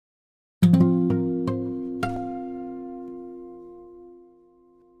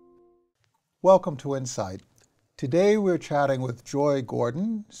Welcome to Insight. Today we're chatting with Joi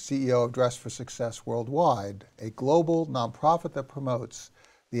Gordon, CEO of Dress for Success Worldwide, a global nonprofit that promotes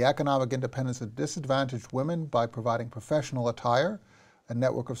the economic independence of disadvantaged women by providing professional attire, a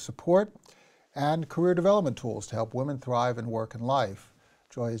network of support, and career development tools to help women thrive in work and life.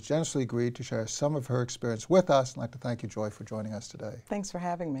 Joi has generously agreed to share some of her experience with us. I'd like to thank you, Joi, for joining us today. Thanks for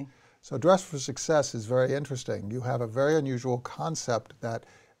having me. So Dress for Success is very interesting. You have a very unusual concept that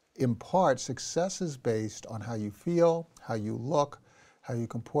in part, success is based on how you feel, how you look, how you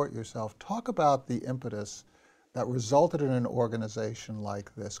comport yourself. Talk about the impetus that resulted in an organization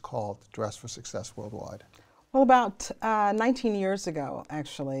like this called Dress for Success Worldwide. Well, about 19 years ago,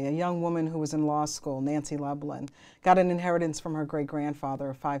 actually, a young woman who was in law school, Nancy Lublin, got an inheritance from her great-grandfather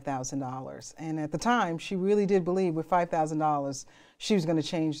of $5,000. And at the time, she really did believe with $5,000, she was going to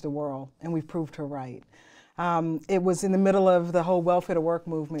change the world, and we proved her right. It was in the middle of the whole welfare to work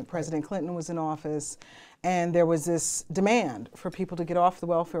movement. President Clinton was in office, and there was this demand for people to get off the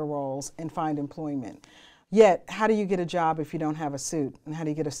welfare rolls and find employment. Yet, how do you get a job if you don't have a suit? And how do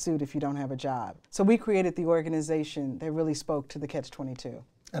you get a suit if you don't have a job? So we created the organization that really spoke to the catch-22.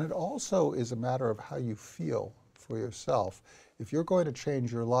 And it also is a matter of how you feel for yourself. If you're going to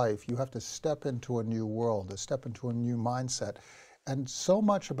change your life, you have to step into a new world, to step into a new mindset. And so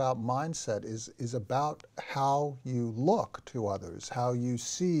much about mindset is about how you look to others, how you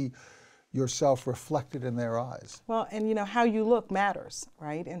see yourself reflected in their eyes. Well, and you know, how you look matters,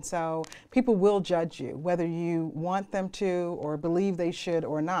 right? And so people will judge you, whether you want them to or believe they should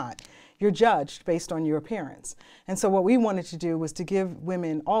or not. You're judged based on your appearance. And so what we wanted to do was to give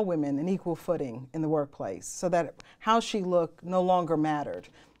women, all women, an equal footing in the workplace so that how she looked no longer mattered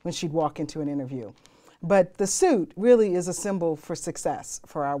when she'd walk into an interview. But the suit really is a symbol for success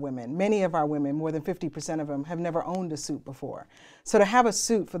for our women. Many of our women, more than 50% of them, have never owned a suit before. So to have a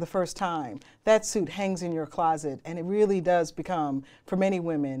suit for the first time, that suit hangs in your closet, and it really does become, for many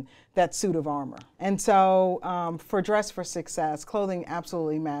women, that suit of armor. And so for Dress for Success, clothing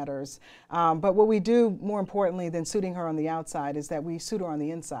absolutely matters. But what we do, more importantly than suiting her on the outside, is that we suit her on the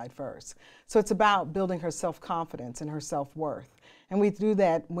inside first. So it's about building her self-confidence and her self-worth. And we do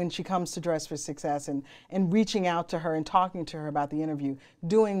that when she comes to Dress for Success and reaching out to her and talking to her about the interview,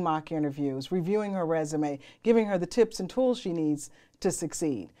 doing mock interviews, reviewing her resume, giving her the tips and tools she needs to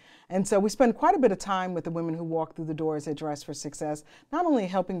succeed. And so we spend quite a bit of time with the women who walk through the doors at Dress for Success, not only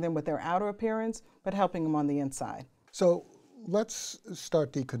helping them with their outer appearance, but helping them on the inside. So let's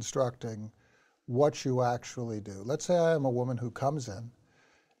start deconstructing what you actually do. Let's say I am a woman who comes in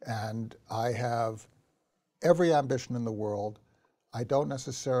and I have every ambition in the world. I don't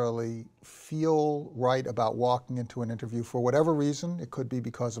necessarily feel right about walking into an interview for whatever reason. It could be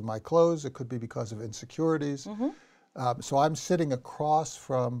because of my clothes. It could be because of insecurities. So I'm sitting across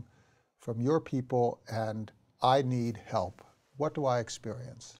from your people and I need help. What do I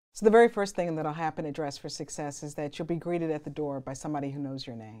experience? So the very first thing that'll happen at Dress for Success is that you'll be greeted at the door by somebody who knows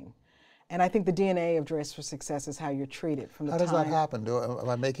your name. And I think the DNA of Dress for Success is how you're treated from the time. How does that happen? Am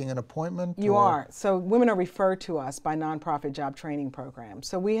I making an appointment? You are. So women are referred to us by nonprofit job training programs.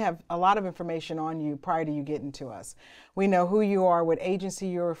 So we have a lot of information on you prior to you getting to us. We know who you are, what agency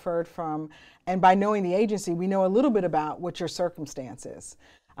you're referred from, and by knowing the agency, we know a little bit about what your circumstance is.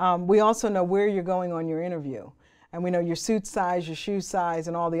 We also know where you're going on your interview. And we know your suit size, your shoe size,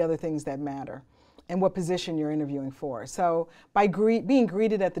 and all the other things that matter, and what position you're interviewing for. So by being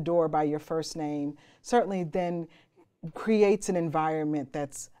greeted at the door by your first name certainly then creates an environment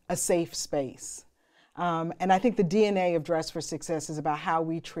that's a safe space. And I think the DNA of Dress for Success is about how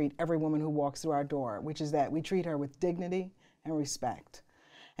we treat every woman who walks through our door, which is that we treat her with dignity and respect.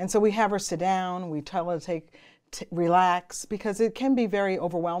 And so we have her sit down, we tell her to relax, because it can be very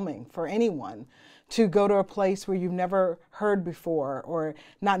overwhelming for anyone to go to a place where you've never heard before or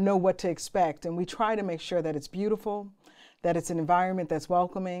not know what to expect. And we try to make sure that it's beautiful, that it's an environment that's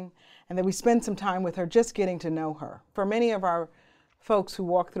welcoming, and that we spend some time with her just getting to know her. For many of our folks who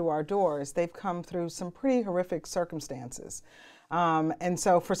walk through our doors, they've come through some pretty horrific circumstances. And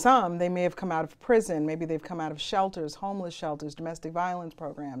so for some, they may have come out of prison, maybe they've come out of shelters, homeless shelters, domestic violence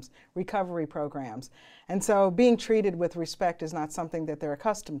programs, recovery programs. And so being treated with respect is not something that they're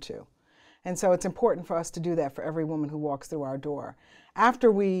accustomed to. And so it's important for us to do that for every woman who walks through our door.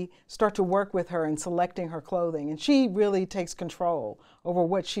 After we start to work with her in selecting her clothing, and she really takes control over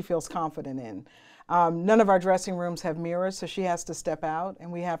what she feels confident in. None of our dressing rooms have mirrors, so she has to step out,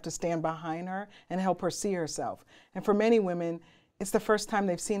 and we have to stand behind her and help her see herself. And for many women, it's the first time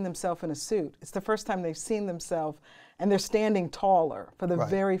they've seen themselves in a suit. It's the first time they've seen themselves, and they're standing taller for the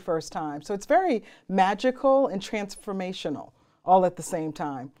very first time. So it's very magical and transformational all at the same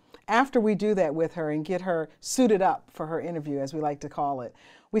time. After we do that with her and get her suited up for her interview, as we like to call it,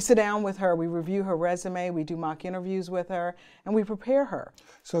 we sit down with her, we review her resume, we do mock interviews with her, and we prepare her.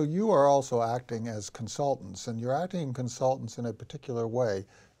 So you are also acting as consultants, and you're acting consultants in a particular way.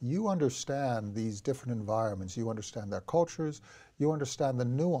 You understand these different environments, you understand their cultures, you understand the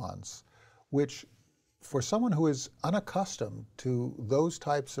nuance, which for someone who is unaccustomed to those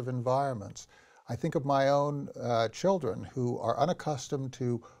types of environments, I think of my own children who are unaccustomed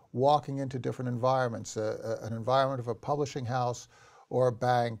to walking into different environments, an environment of a publishing house or a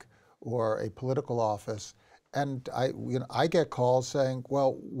bank or a political office. And I get calls saying,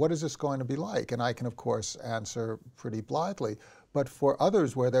 well, what is this going to be like? And I can, of course, answer pretty blithely. But for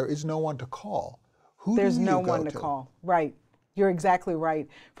others where there is no one to call, who do you go to? There's no one to call, right. You're exactly right.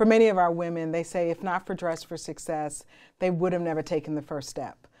 For many of our women, they say if not for Dress for Success, they would have never taken the first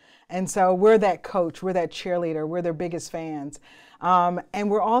step. And so we're that coach, we're that cheerleader, we're their biggest fans. And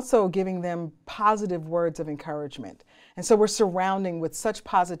we're also giving them positive words of encouragement. And so we're surrounding with such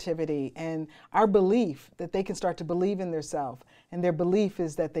positivity and our belief that they can start to believe in themselves, and their belief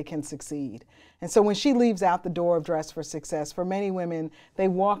is that they can succeed. And so when she leaves out the door of Dress for Success, for many women, they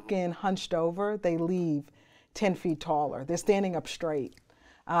walk in hunched over, they leave 10 feet taller. They're standing up straight.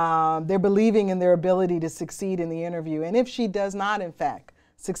 They're believing in their ability to succeed in the interview. And if she does not, in fact,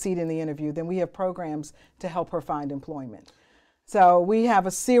 succeed in the interview, then we have programs to help her find employment. So we have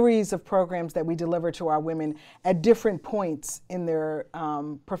a series of programs that we deliver to our women at different points in their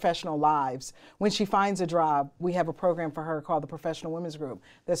professional lives. When she finds a job, we have a program for her called the Professional Women's Group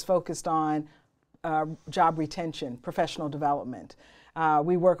that's focused on job retention, professional development.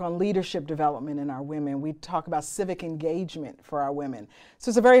 We work on leadership development in our women. We talk about civic engagement for our women. So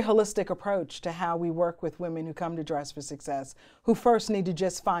it's a very holistic approach to how we work with women who come to Dress for Success, who first need to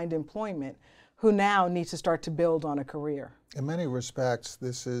just find employment, who now need to start to build on a career. In many respects,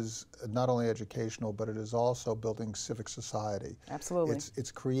 this is not only educational, but it is also building civic society. Absolutely.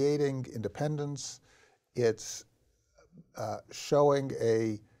 It's creating independence. It's showing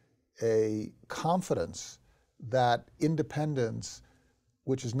a confidence that independence,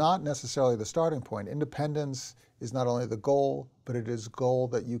 which is not necessarily the starting point. Independence is not only the goal, but it is a goal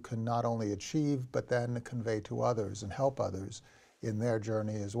that you can not only achieve, but then convey to others and help others in their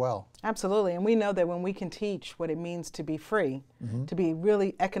journey as well. Absolutely, and we know that when we can teach what it means to be free, to be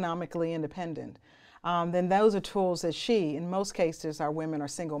really economically independent, then those are tools that she, in most cases our women are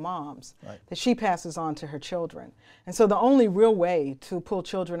single moms, right, that she passes on to her children. And so the only real way to pull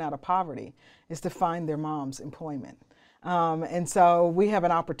children out of poverty is to find their mom's employment. And so we have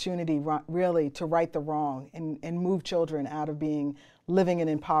an opportunity really to right the wrong and move children out of living in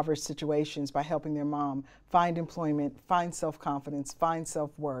impoverished situations by helping their mom find employment, find self-confidence, find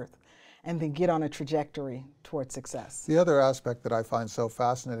self-worth, and then get on a trajectory towards success. The other aspect that I find so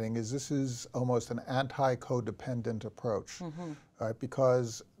fascinating is this is almost an anti-codependent approach, right?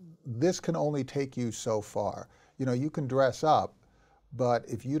 Because this can only take you so far. You know, you can dress up, but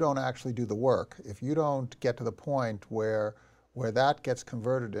if you don't actually do the work, if you don't get to the point where that gets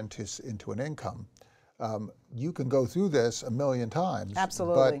converted into an income, you can go through this a million times.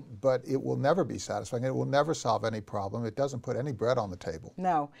 Absolutely. But it will never be satisfying. It will never solve any problem. It doesn't put any bread on the table.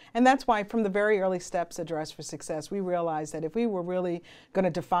 No, and that's why from the very early steps at Dress for Success, we realized that if we were really going to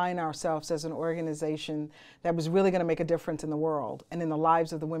define ourselves as an organization that was really going to make a difference in the world and in the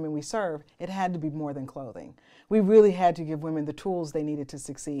lives of the women we serve, it had to be more than clothing. We really had to give women the tools they needed to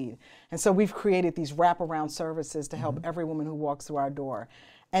succeed. And so we've created these wraparound services to help every woman who walks through our door.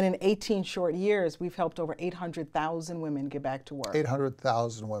 And in 18 short years, we've helped over 800,000 women get back to work.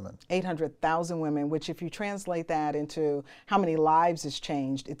 800,000 women. 800,000 women, which if you translate that into how many lives it's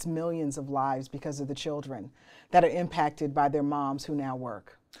changed, it's millions of lives because of the children that are impacted by their moms who now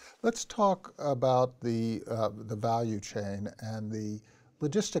work. Let's talk about the value chain and the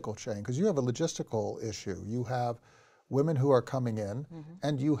logistical chain, because you have a logistical issue. You have women who are coming in,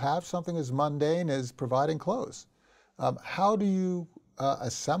 and you have something as mundane as providing clothes. How do you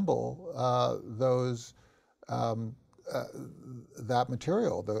assemble that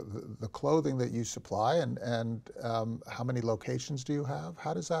material, the clothing that you supply, and how many locations do you have?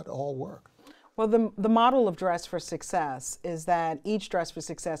 How does that all work? Well, the model of Dress for Success is that each Dress for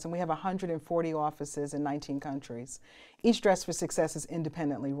Success, and we have 140 offices in 19 countries, each Dress for Success is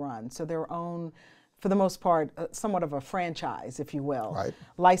independently run. So their own, for the most part, somewhat of a franchise, if you will, right,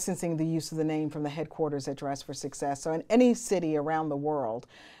 licensing the use of the name from the headquarters at Dress for Success. So in any city around the world,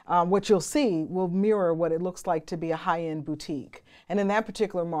 what you'll see will mirror what it looks like to be a high-end boutique. And in that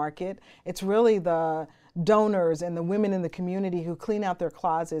particular market, it's really the donors and the women in the community who clean out their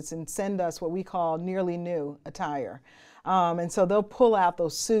closets and send us what we call nearly new attire. And so they'll pull out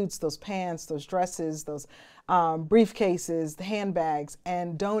those suits, those pants, those dresses, those briefcases, the handbags,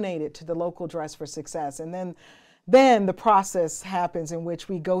 and donate it to the local Dress for Success. And then the process happens in which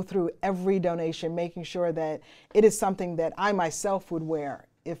we go through every donation, making sure that it is something that I myself would wear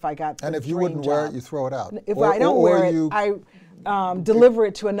if I got the And if you dream wouldn't job. wear it, you throw it out. If I don't wear it, I deliver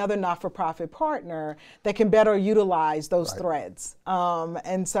it to another not-for-profit partner that can better utilize those threads.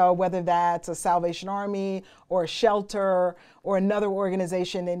 And so whether that's a Salvation Army or a shelter or another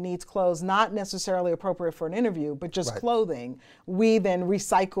organization that needs clothes, not necessarily appropriate for an interview, but just clothing, we then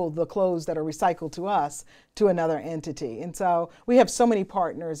recycle the clothes that are recycled to us to another entity. And so we have so many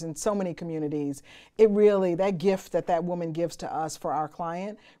partners in so many communities. It really, that gift that that woman gives to us for our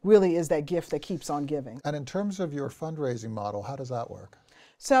client really is that gift that keeps on giving. And in terms of your fundraising model, how does that work?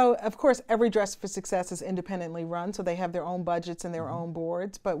 So, of course, every Dress for Success is independently run, so they have their own budgets and their own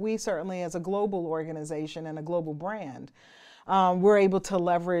boards. But we certainly, as a global organization and a global brand, we're able to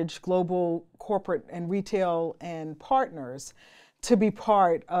leverage global corporate and retail and partners to be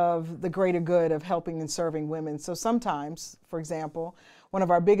part of the greater good of helping and serving women. So sometimes, for example, one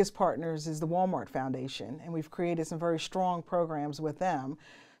of our biggest partners is the Walmart Foundation, and we've created some very strong programs with them.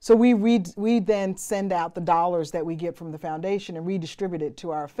 So we then send out the dollars that we get from the foundation and redistribute it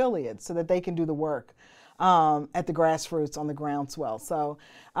to our affiliates so that they can do the work at the grassroots on the groundswell. So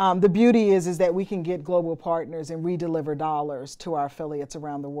the beauty is that we can get global partners and redeliver dollars to our affiliates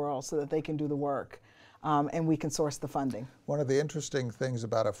around the world so that they can do the work and we can source the funding. One of the interesting things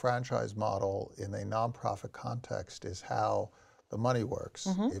about a franchise model in a nonprofit context is how the money works.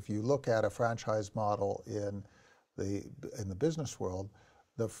 If you look at a franchise model in the business world,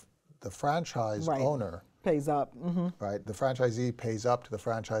 the franchise owner pays up. Right, the franchisee pays up to the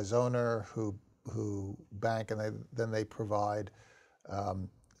franchise owner who bank, and then they provide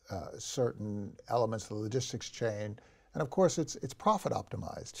certain elements of the logistics chain, and of course it's profit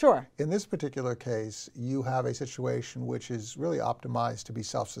optimized. Sure. In this particular case, you have a situation which is really optimized to be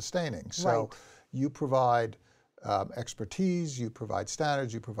self-sustaining. So you provide expertise, you provide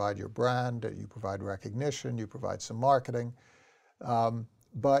standards, you provide your brand, you provide recognition, you provide some marketing.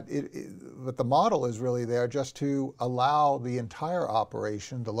 But the model is really there just to allow the entire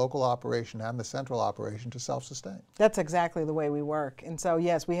operation, the local operation and the central operation, to self-sustain. That's exactly the way we work. And so,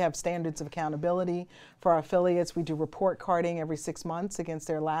 yes, we have standards of accountability for our affiliates. We do report carding every 6 months against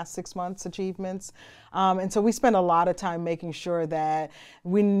their last 6 months' achievements. And so we spend a lot of time making sure that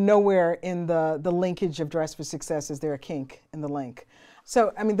we nowhere in the linkage of Dress for Success is there a kink in the link.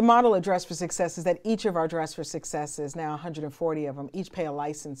 So, I mean, the model of Dress for Success is that each of our Dress for Successes, now 140 of them, each pay a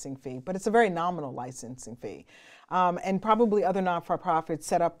licensing fee, but it's a very nominal licensing fee. And probably other not-for-profits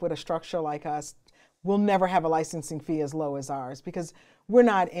set up with a structure like us will never have a licensing fee as low as ours, because we're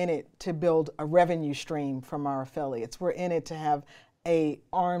not in it to build a revenue stream from our affiliates. We're in it to have a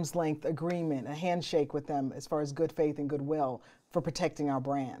arm's length agreement, a handshake with them as far as good faith and goodwill for protecting our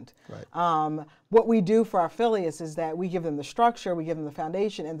brand. Right. What we do for our affiliates is that we give them the structure, we give them the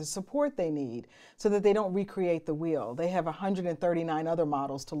foundation and the support they need so that they don't recreate the wheel. They have 139 other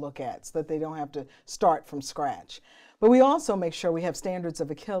models to look at so that they don't have to start from scratch. But we also make sure we have standards of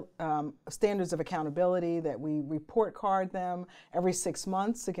accountability, that we report card them every 6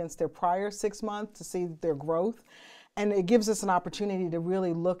 months against their prior 6 months to see their growth. And it gives us an opportunity to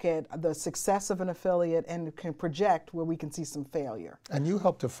really look at the success of an affiliate and can project where we can see some failure. And you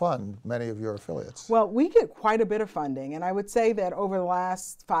help to fund many of your affiliates. Well, we get quite a bit of funding. And I would say that over the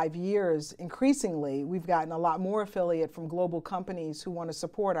last 5 years, increasingly, we've gotten a lot more affiliate from global companies who want to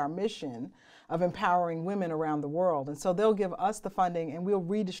support our mission of empowering women around the world. And so they'll give us the funding and we'll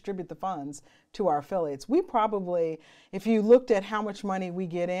redistribute the funds to our affiliates. We probably, if you looked at how much money we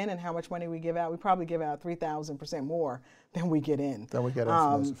get in and how much money we give out, we probably give out 3,000% more than we get in. Than we get in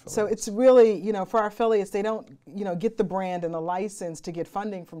from those affiliates. So it's really, you know, for our affiliates, they don't, you know, get the brand and the license to get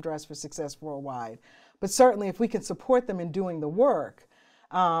funding from Dress for Success Worldwide. But certainly if we can support them in doing the work,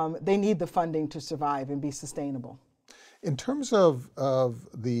 they need the funding to survive and be sustainable. In terms of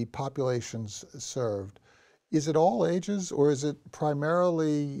the populations served, is it all ages, or is it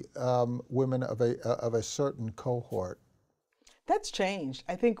primarily women of a certain cohort? That's changed.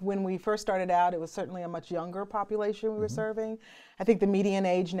 I think when we first started out, it was certainly a much younger population we were serving. I think the median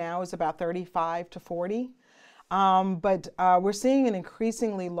age now is about 35 to 40. But we're seeing an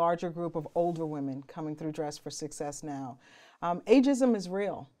increasingly larger group of older women coming through Dress for Success now. Ageism is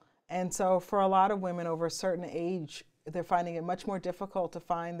real. And so for a lot of women over a certain age, they're finding it much more difficult to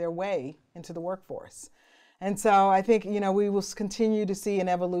find their way into the workforce. And so I think, we will continue to see an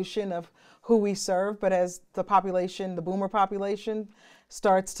evolution of who we serve, but as the population, the boomer population,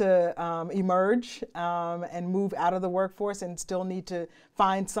 starts to emerge and move out of the workforce and still need to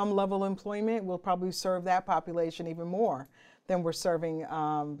find some level of employment, we'll probably serve that population even more than we're serving,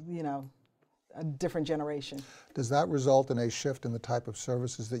 a different generation. Does that result in a shift in the type of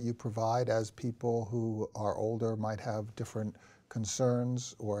services that you provide, as people who are older might have different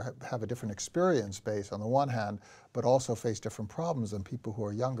concerns or have a different experience base on the one hand, but also face different problems than people who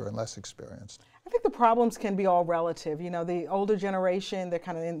are younger and less experienced? I think the problems can be all relative. The older generation, they're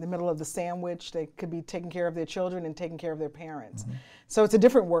kind of in the middle of the sandwich. They could be taking care of their children and taking care of their parents. Mm-hmm. So it's a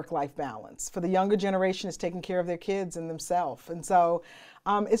different work-life balance. For the younger generation, it's taking care of their kids and themselves. And so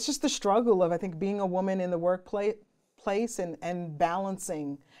it's just the struggle of, I think, being a woman in the workplace and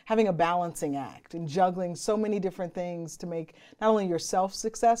balancing, having a balancing act and juggling so many different things to make not only yourself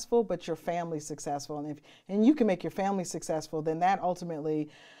successful, but your family successful. And you can make your family successful, then that ultimately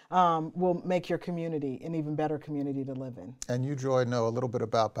will make your community an even better community to live in. And you, Joi, know a little bit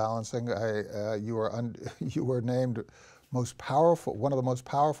about balancing. You were named one of the most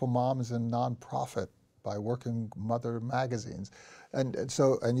powerful moms in nonprofit by Working Mother magazines, and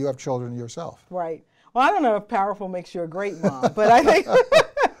you have children yourself. Right. Well, I don't know if powerful makes you a great mom, but I think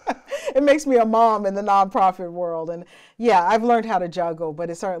it makes me a mom in the nonprofit world. And yeah, I've learned how to juggle, but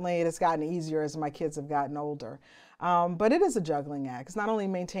it has gotten easier as my kids have gotten older. But it is a juggling act. It's not only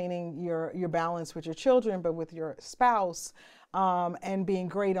maintaining your balance with your children, but with your spouse, and being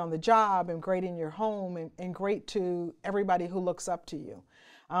great on the job and great in your home and great to everybody who looks up to you.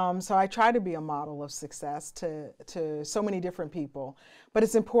 So I try to be a model of success to so many different people. But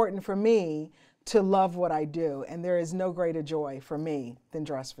it's important for me to love what I do, and there is no greater joy for me than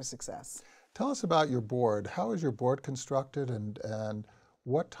Dress for Success. Tell us about your board. How is your board constructed, and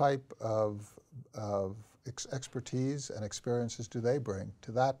what type of expertise and experiences do they bring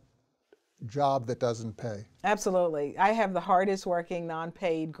to that job that doesn't pay? Absolutely. I have the hardest working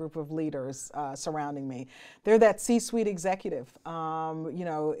non-paid group of leaders surrounding me. They're that C-suite executive,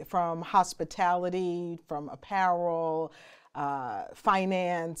 from hospitality, from apparel,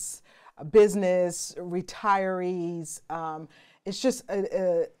 finance, business, retirees. It's just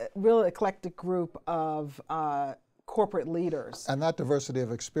a real eclectic group of corporate leaders. And that diversity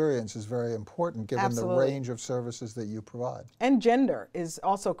of experience is very important given Absolutely. The range of services that you provide. And gender is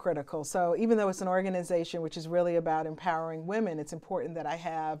also critical. So even though it's an organization which is really about empowering women, it's important that I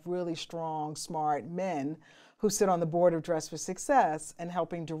have really strong, smart men who sit on the board of Dress for Success and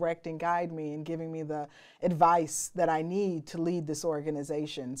helping direct and guide me and giving me the advice that I need to lead this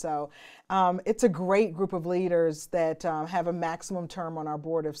organization. So it's a great group of leaders that have a maximum term on our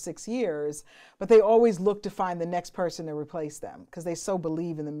board of 6 years, but they always look to find the next person to replace them because they so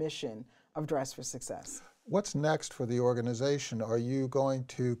believe in the mission of Dress for Success. What's next for the organization? Are you going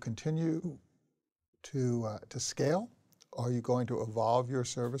to continue to scale? Are you going to evolve your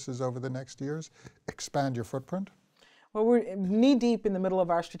services over the next years, expand your footprint? Well, we're knee-deep in the middle of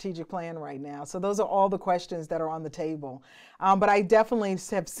our strategic plan right now, so those are all the questions that are on the table. But I definitely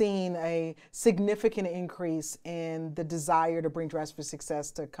have seen a significant increase in the desire to bring Dress for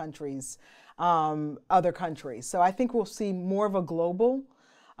Success to countries, other countries. So I think we'll see more of a global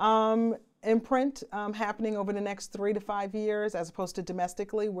imprint happening over the next 3 to 5 years as opposed to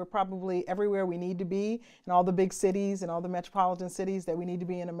domestically. We're probably everywhere we need to be in all the big cities and all the metropolitan cities that we need to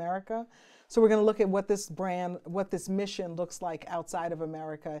be in America. So we're going to look at what this mission looks like outside of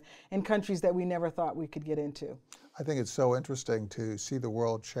America in countries that we never thought we could get into. I think it's so interesting to see the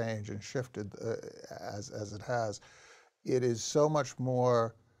world change and shifted as it has. It is so much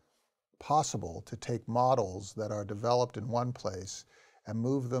more possible to take models that are developed in one place and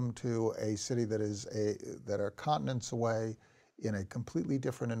move them to a city that are continents away in a completely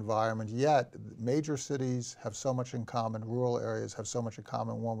different environment. Yet major cities have so much in common, rural areas have so much in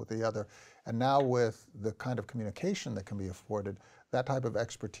common one with the other. And now with the kind of communication that can be afforded, that type of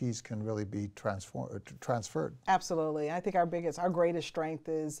expertise can really be transferred. Absolutely. I think our greatest strength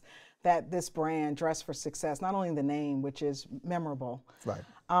is that this brand, Dress for Success, not only the name, which is memorable, right,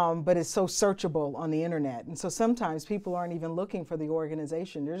 but it's so searchable on the internet. And so sometimes people aren't even looking for the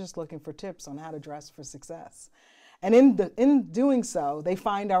organization. They're just looking for tips on how to dress for success. And in doing so, they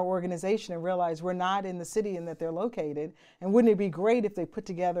find our organization and realize we're not in the city in that they're located. And wouldn't it be great if they put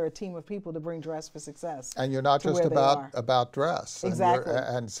together a team of people to bring Dress for Success? And you're not just about dress. Exactly.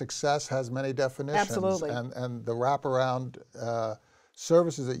 And success has many definitions. Absolutely. And the wraparound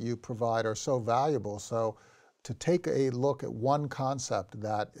services that you provide are so valuable. So to take a look at one concept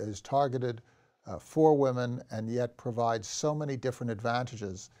that is targeted for women and yet provides so many different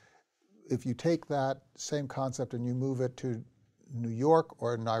advantages if you take that same concept and you move it to New York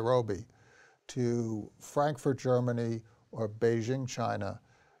or Nairobi, to Frankfurt, Germany, or Beijing, China,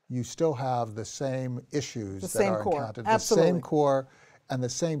 you still have the same issues that are encountered, the same core and the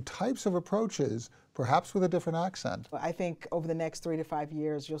same types of approaches, perhaps with a different accent. I think over the next 3 to 5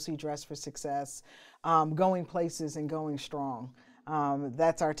 years, you'll see Dress for Success going places and going strong.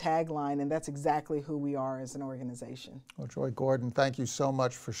 That's our tagline, and that's exactly who we are as an organization. Well, Joi Gordon, thank you so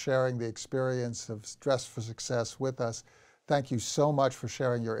much for sharing the experience of Dress for Success with us. Thank you so much for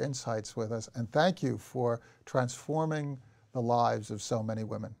sharing your insights with us, and thank you for transforming the lives of so many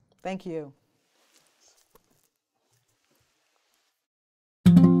women. Thank you.